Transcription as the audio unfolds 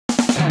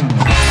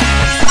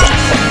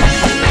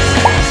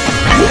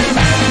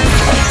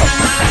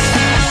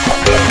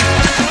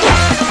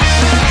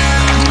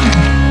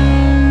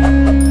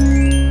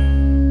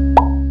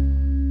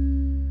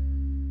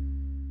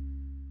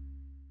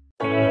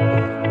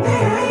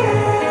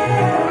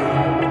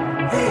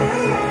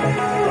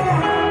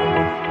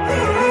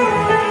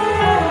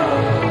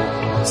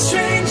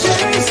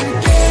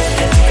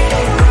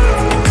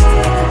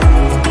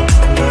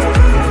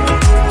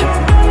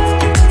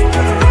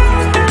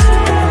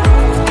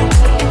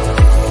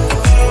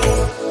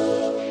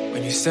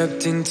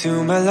stepped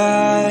into my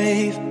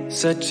life,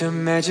 such a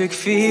magic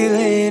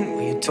feeling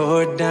when you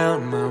tore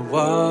down my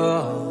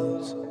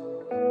walls.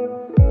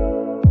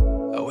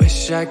 I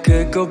wish I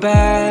could go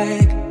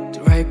back to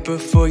right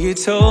before you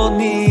told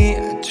me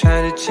I'd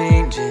try to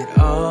change it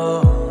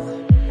all.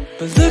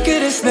 But look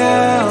at us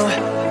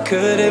now,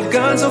 could have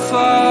gone so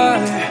far.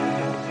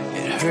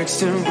 It hurts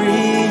to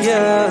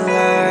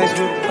realize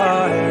we're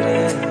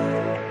parted.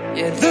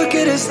 Yeah, look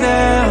at us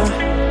now,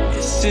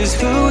 this is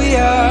who we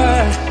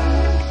are.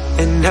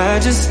 And I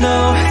just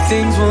know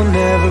things will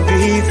never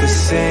be the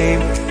same.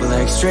 We're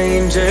like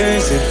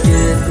strangers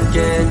again.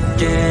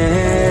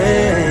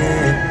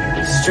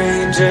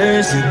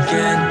 Strangers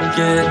again.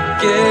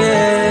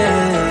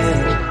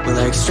 We're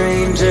like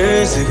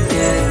strangers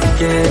again.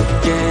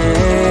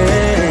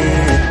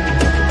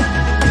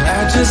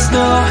 I just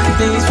know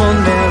things will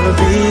never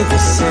be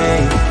the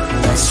same.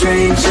 We're like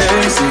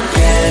strangers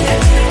again.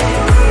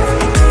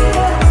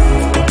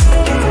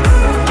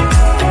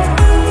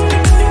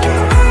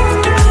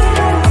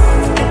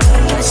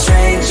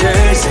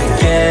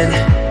 Again,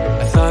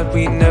 I thought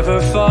we'd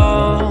never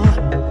fall.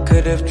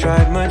 Could have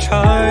tried much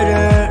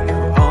harder.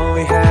 Now all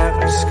we have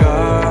are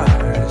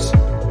scars.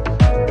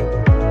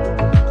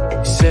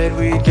 You said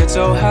we'd get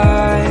so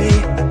high,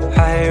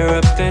 higher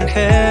up than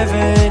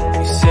heaven.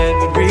 You said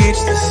we'd reach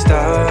the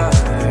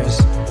stars.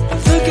 But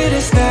look at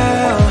us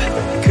now,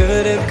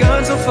 could have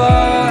gone so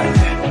far.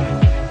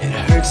 It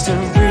hurts to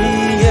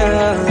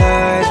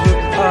realize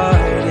we're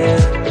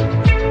parted.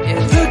 Yeah,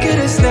 look at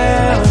us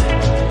now,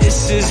 this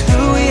is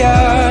who we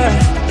are.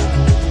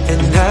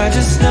 And I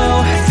just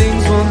know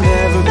things will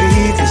never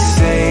be the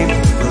same.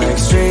 We're like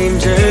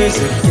strangers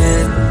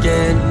again.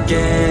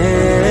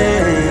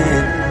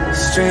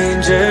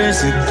 Strangers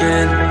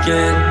again.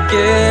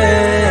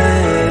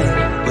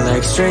 We're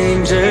like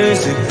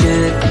strangers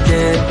again.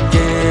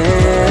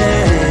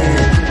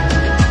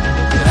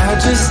 I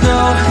just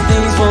know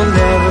things will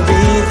never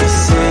be the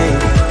same.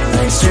 We're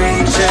like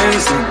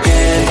strangers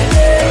again.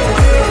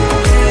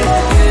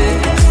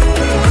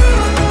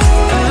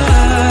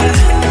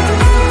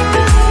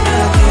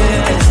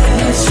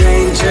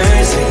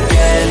 Strangers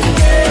again.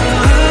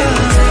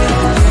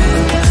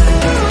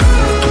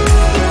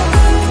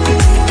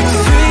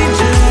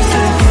 Strangers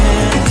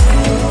again.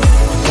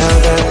 Now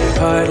that we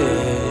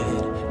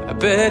parted, I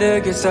better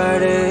get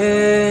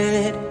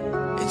started.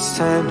 It's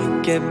time to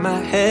get my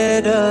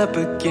head up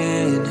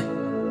again.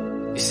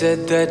 You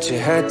said that you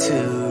had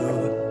to,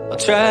 I'll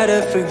try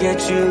to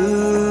forget you.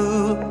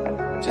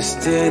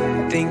 Just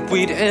didn't think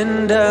we'd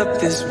end up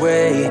this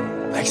way,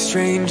 like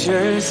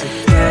strangers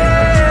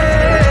again.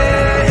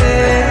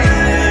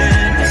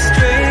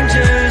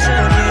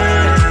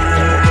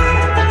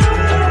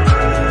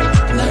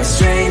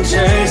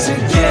 Strangers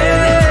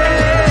again.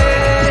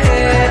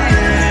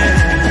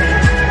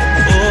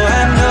 Oh,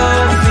 I know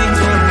things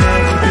will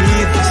never be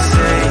the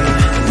same.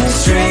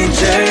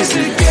 Strangers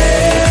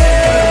again.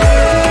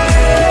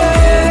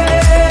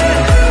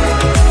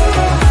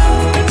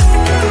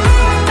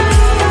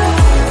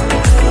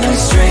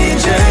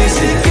 Strangers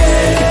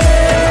again.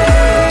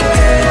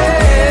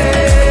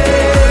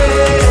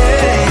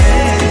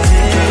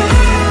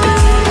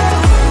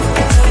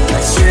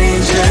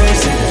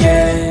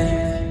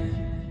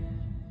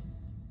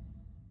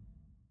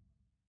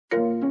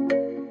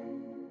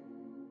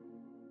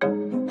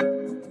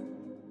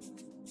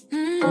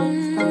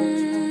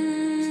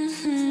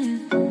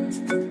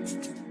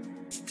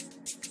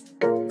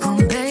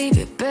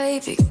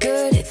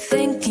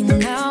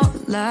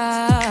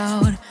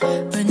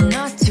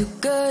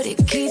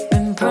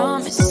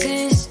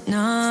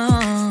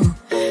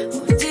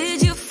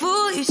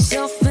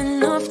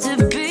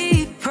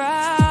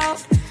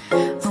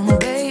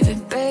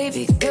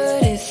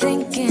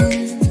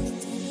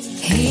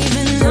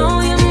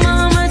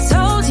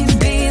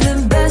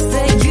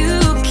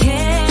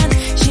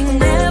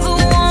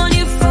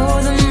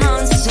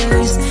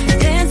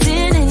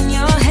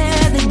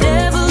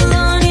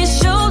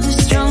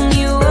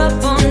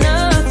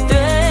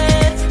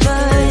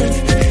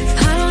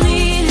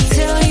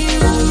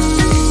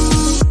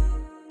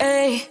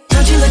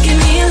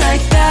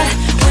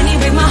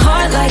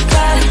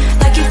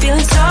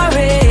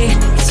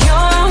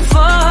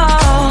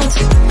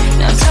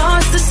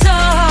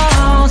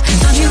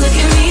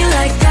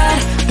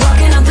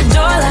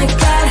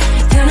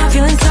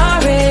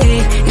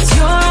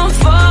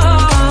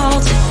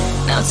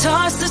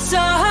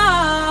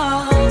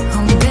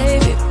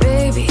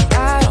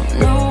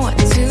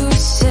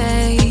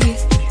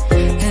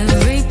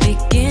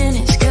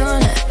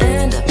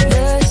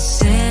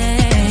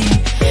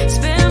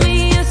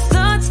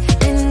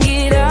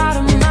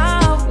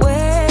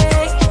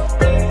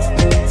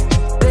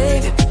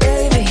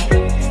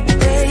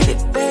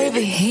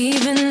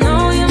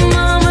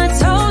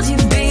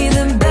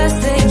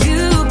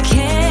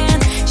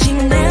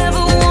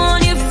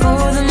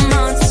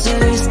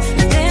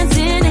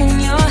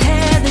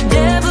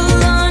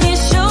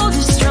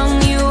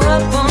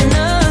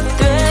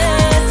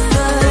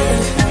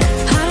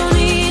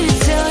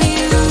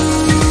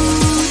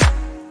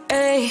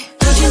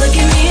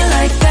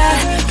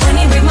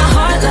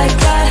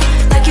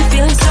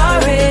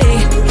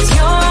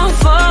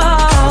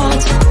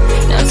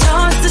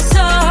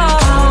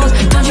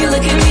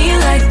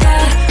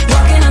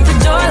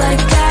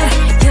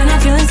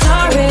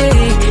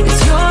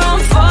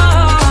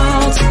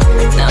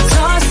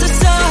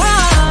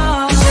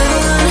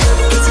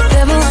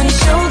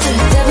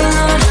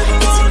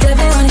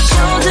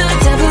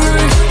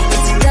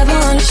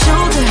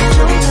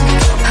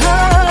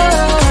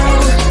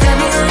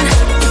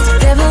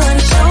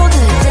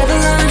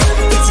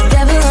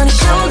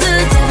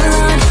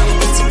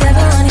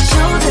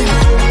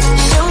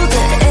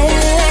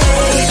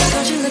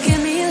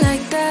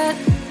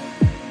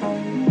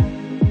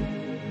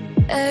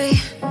 Ay,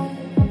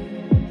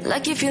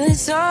 like you're feeling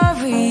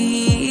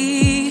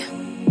sorry.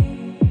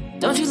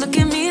 Don't you look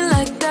at me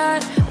like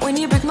that when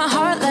you break my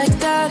heart like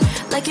that.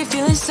 Like you're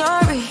feeling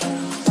sorry,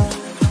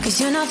 'cause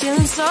you're not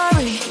feeling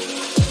sorry.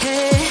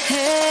 Hey,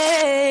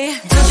 hey.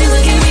 Don't you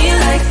look at me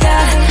like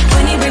that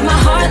when you break my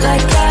heart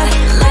like that.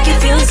 Like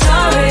you're feeling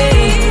sorry,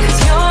 'cause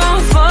your own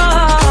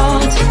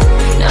fault.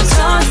 Now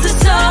toss the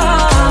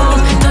soul.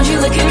 Don't you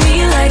look at me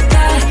like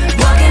that,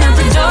 walking out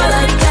the door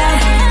like that.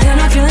 You're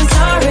not feeling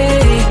sorry,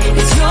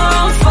 it's your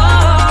own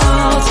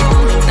fault.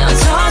 Now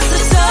toss the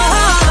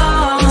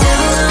soul.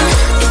 Devil on,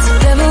 it's a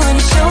devil on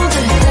your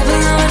shoulder.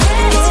 Devil on,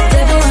 it's a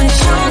devil on your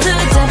shoulder.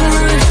 Devil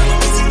on,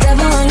 it's a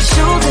devil on your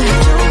shoulder.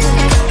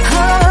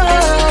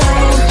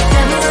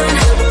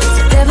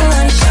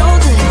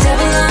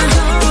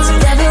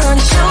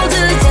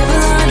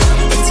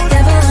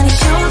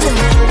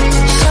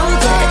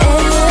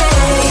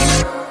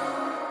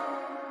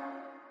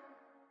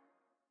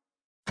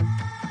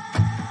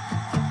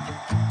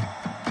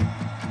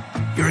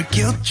 You're a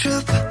guilt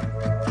trip,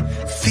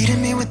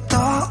 feeding me with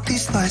all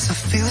these lies. I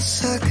feel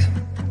sick.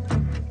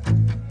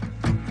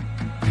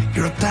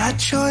 You're a bad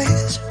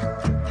choice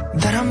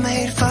that I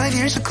made 5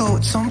 years ago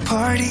at some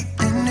party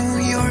in New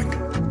York.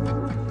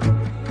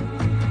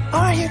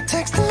 Are you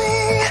texting me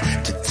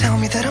to tell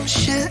me that I'm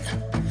shit?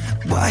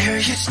 Why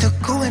are you still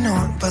going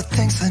on about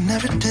things I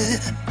never did?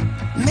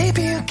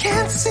 Maybe you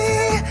can't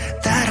see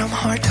that I'm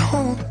hard to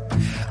hold.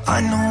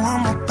 I know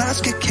I'm a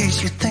basket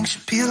case you think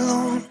should be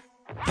alone,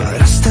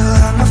 but I still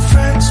have my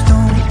friends,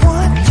 don't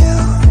want you.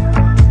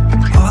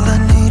 All I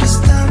need is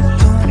them,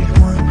 don't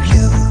want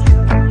you.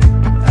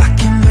 I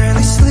can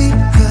barely sleep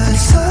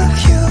 'cause of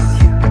you,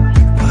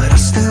 but I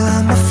still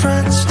have my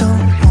friends,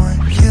 don't want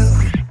you.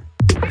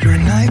 You're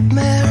a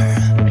nightmare,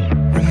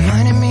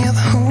 reminding me of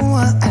who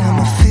I am.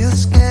 I feel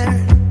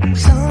scared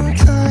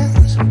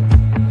sometimes.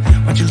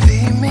 Why'd you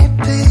leave me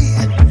be?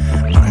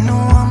 I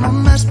know I'm a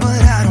mess,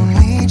 but I don't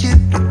need you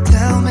to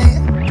tell me.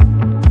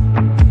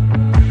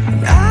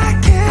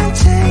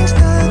 Change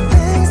the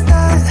things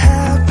that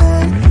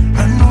happen.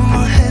 I know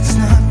my head's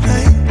not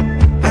right,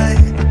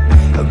 right.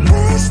 I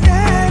wish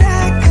that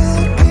I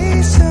could be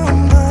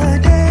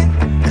somebody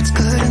that's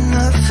good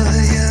enough for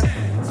you,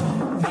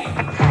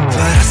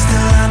 but I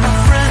still have my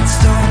friends,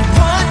 don't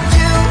want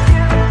you.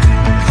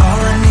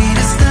 All I need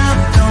is them,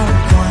 don't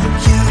want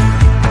you.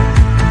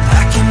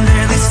 I can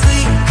barely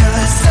sleep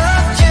 'cause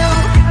of you,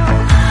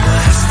 but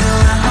I still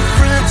have my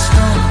friends,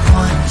 don't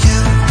want you.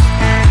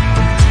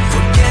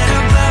 Forget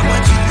about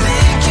what you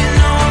think you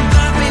know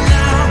about me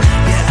now.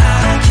 Yeah, I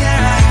don't care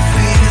how you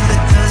feel,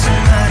 it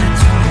doesn't matter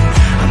to me.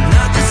 I'm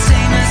not the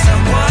same as I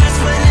was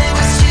when it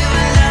was you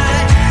and I.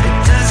 It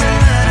doesn't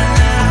matter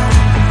now.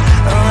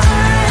 Oh,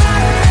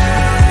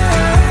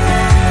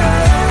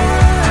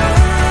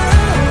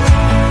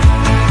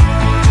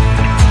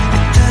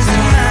 it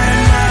doesn't matter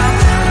now.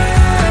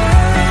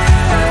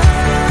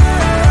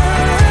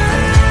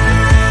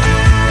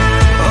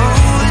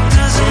 Oh, it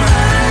doesn't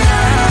matter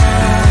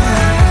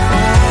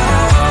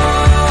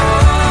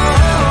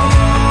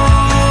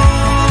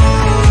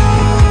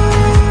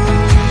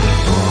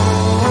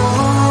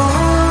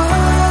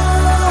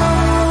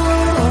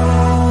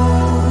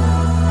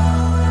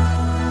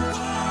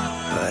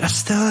but I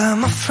still have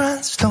my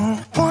friends, don't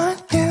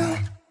want you.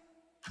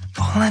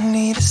 All I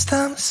need is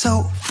them,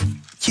 so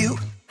you.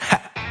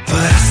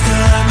 But I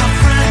still have my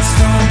friends,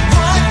 don't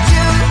want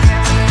you.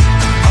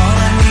 All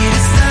I need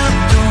is them,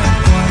 don't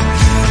want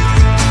you.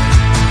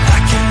 I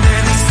can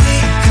barely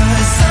sleep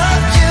 'cause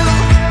of you,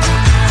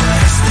 but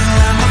I still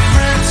have my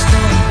friends,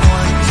 don't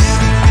want you.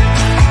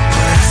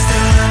 But I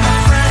still have my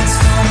friends,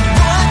 don't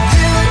want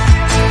you.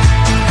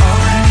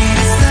 All I need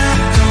is them,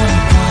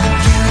 don't want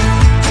you.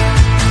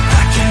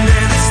 I can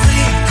barely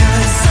sleep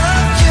 'cause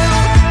of you,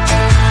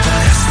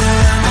 but I still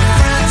have my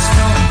friends,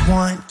 don't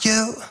want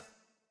you.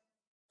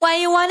 Why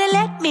you wanna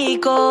let me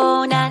go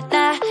now,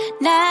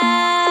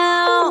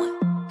 now?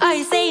 Are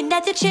you saying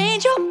that to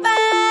change your mind?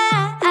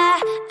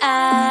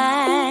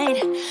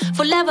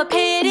 For love or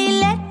pity,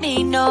 let me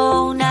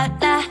know now,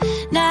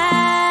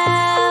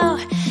 now.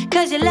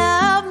 'Cause your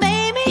love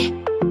made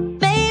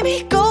me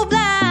go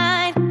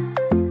blind.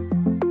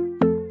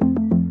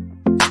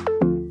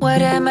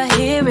 What am I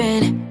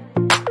hearing?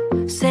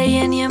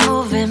 Saying you're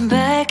moving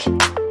back.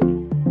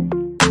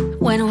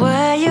 When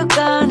were you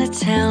gonna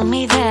tell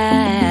me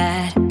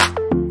that?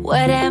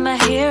 What am I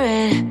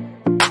hearing?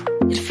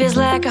 It feels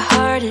like a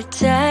heart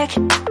attack.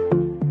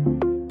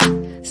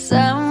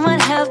 Someone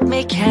help me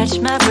catch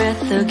my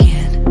breath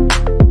again.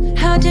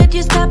 How did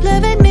you stop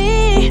loving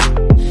me?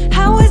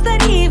 How is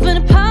that even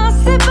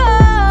possible?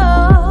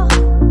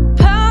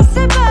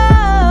 Possible.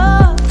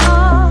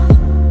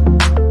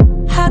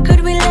 How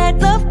could we let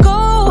love go?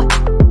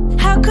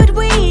 How could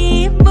we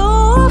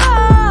move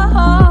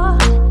on?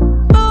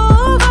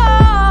 Move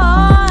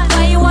on.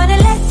 Why you wanna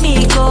let me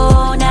go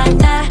now,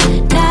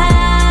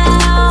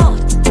 now?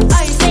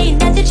 Are you saying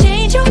that to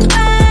change your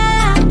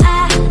mind?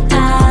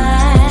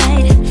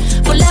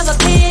 For love or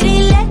pity,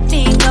 let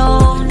me know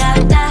now,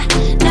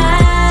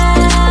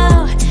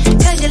 now.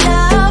 'Cause your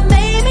love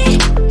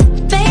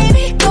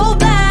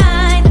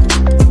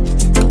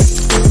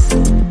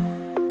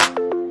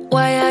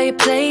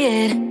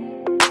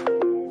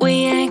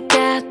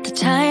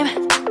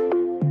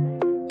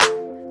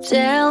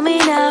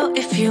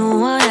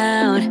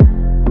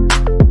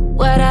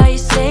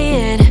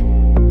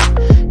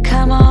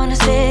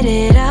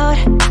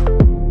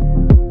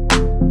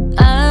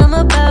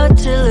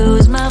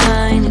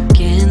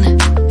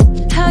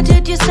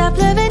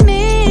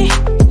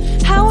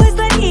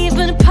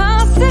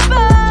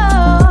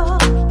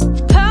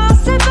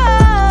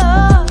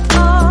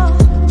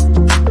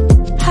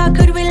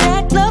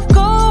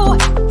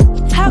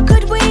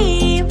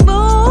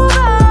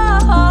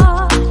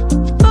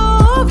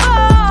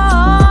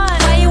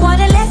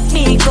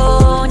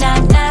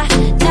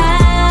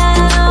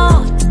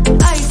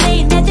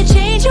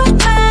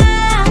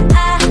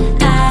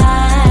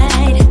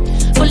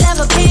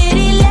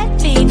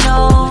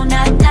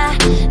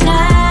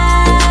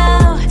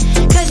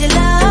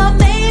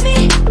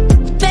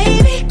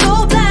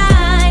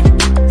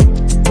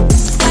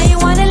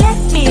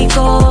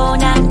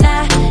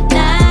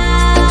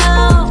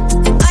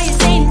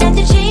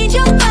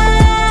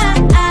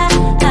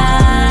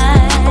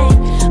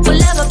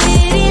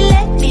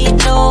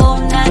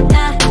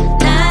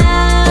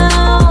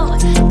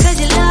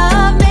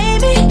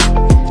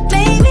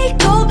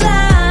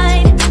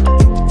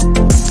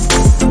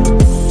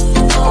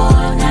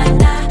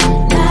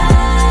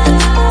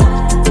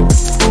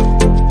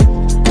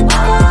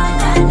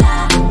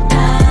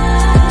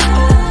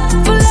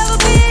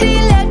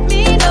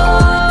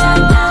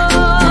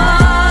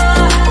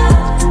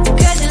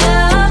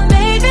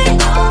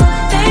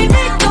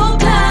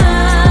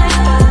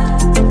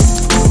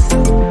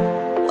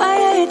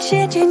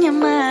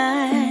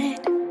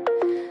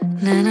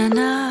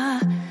nah,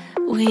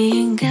 we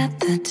ain't got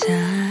the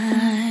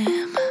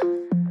time.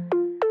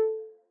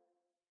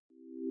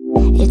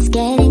 It's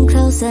getting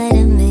closer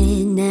to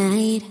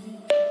midnight.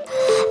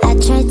 I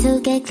try to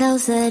get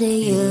closer to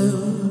you.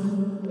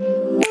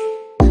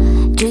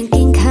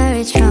 Drinking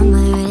courage from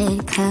my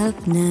red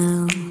cup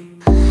now.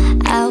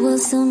 I will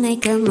soon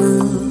make a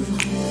move.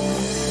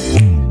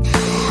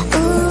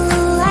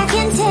 Ooh, I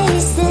can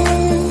taste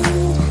it,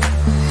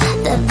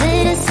 the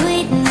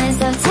bittersweetness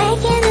of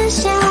taking a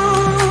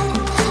shot,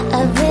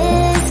 a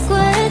risk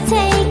worth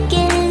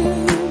taking.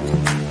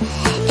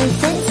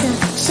 If it's a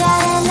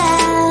shot of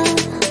love,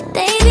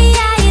 baby,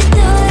 I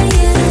adore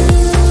you.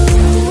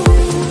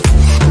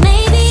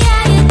 Maybe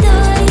I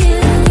adore you.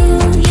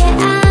 Yeah,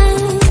 I'm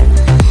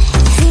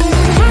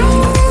feeling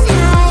higher and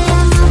higher.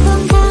 I'm up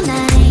on cloud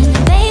nine.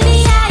 Baby,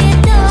 I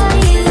adore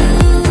you.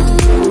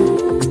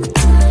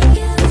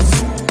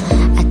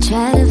 I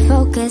try to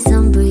focus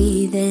on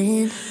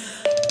breathing.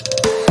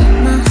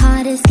 My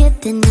heart is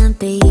skipping a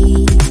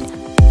beat.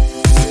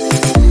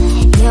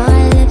 Your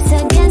lips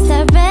against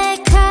the red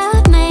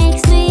cup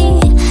makes me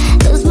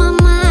lose my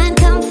mind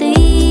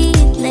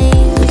completely.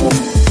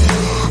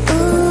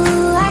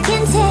 Ooh, I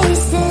can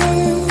taste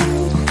it,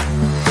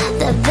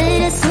 the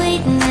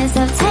bittersweetness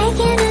of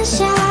taking a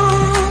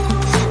shot,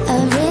 a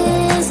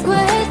risk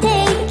worth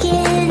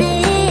taking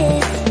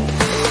it.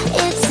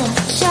 It's a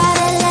shot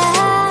of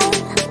love,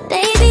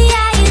 baby,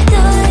 I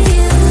adore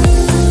you.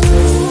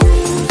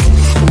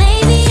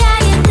 Maybe I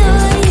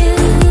adore you.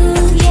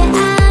 Yeah,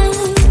 I'm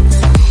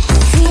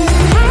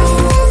feeling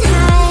higher and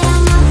higher.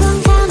 I'm up on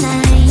cloud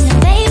nine.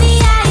 Baby,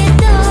 I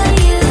adore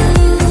you.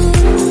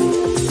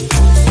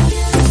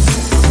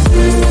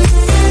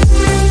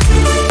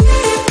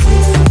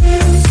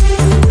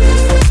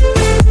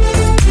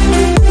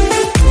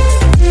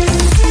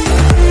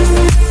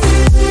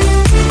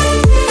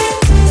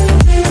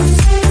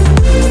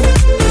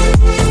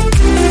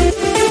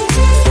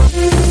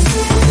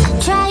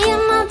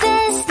 Trying my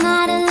best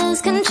not to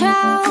lose control.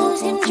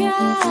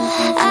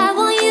 I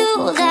want you,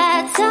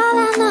 that's all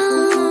I know.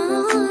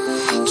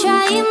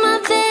 Trying my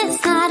best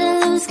not to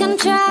lose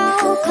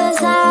control,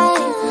 'cause I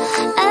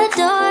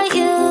adore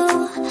you,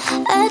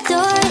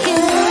 adore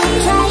you.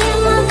 Trying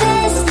my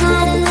best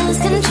not to lose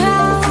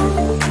control.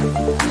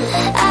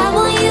 I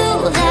want you,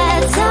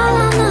 that's all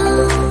I know.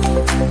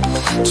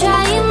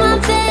 Trying my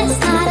best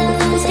not to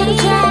lose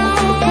control,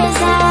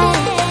 'cause I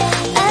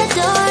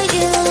adore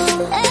you.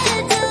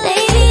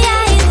 Baby,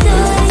 I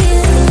adore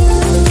you.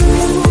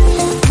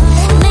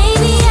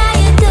 Maybe I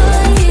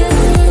adore you.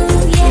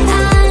 Yeah,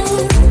 I'm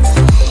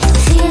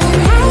feeling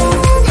higher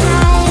and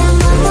higher.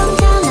 I'm up on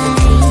cloud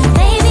nine.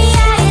 Baby,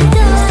 I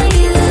adore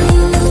you.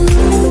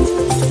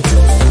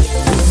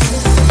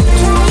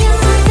 Trying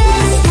my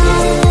best not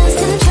to lose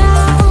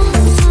control.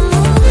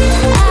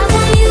 I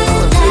want you,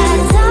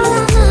 that's all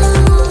I know.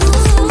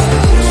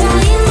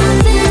 Trying my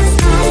best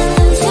not to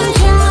lose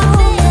control,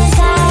 'cause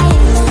I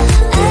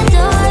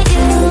adore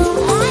you,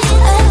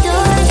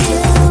 adore you.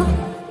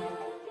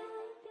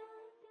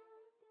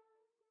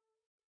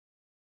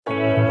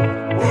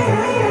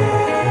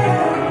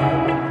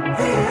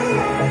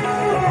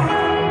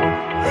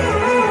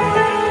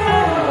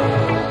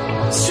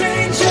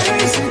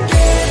 Strangers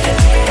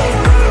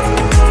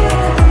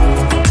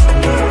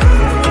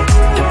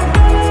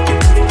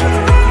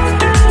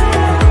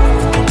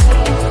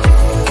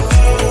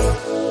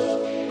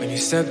when you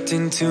stepped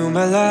into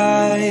my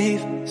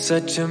life,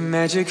 such a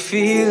magic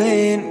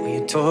feeling when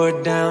you tore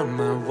down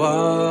my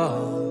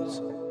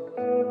walls.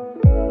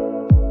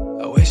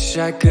 I wish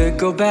I could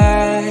go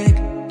back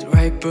to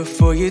right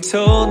before you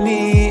told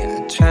me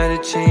I'd try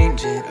to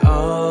change it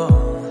all.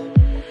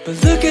 But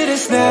look at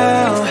us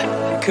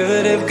now,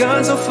 could have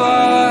gone so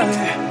far.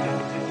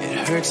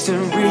 It hurts to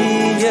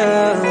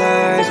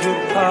realize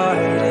we're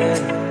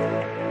parted.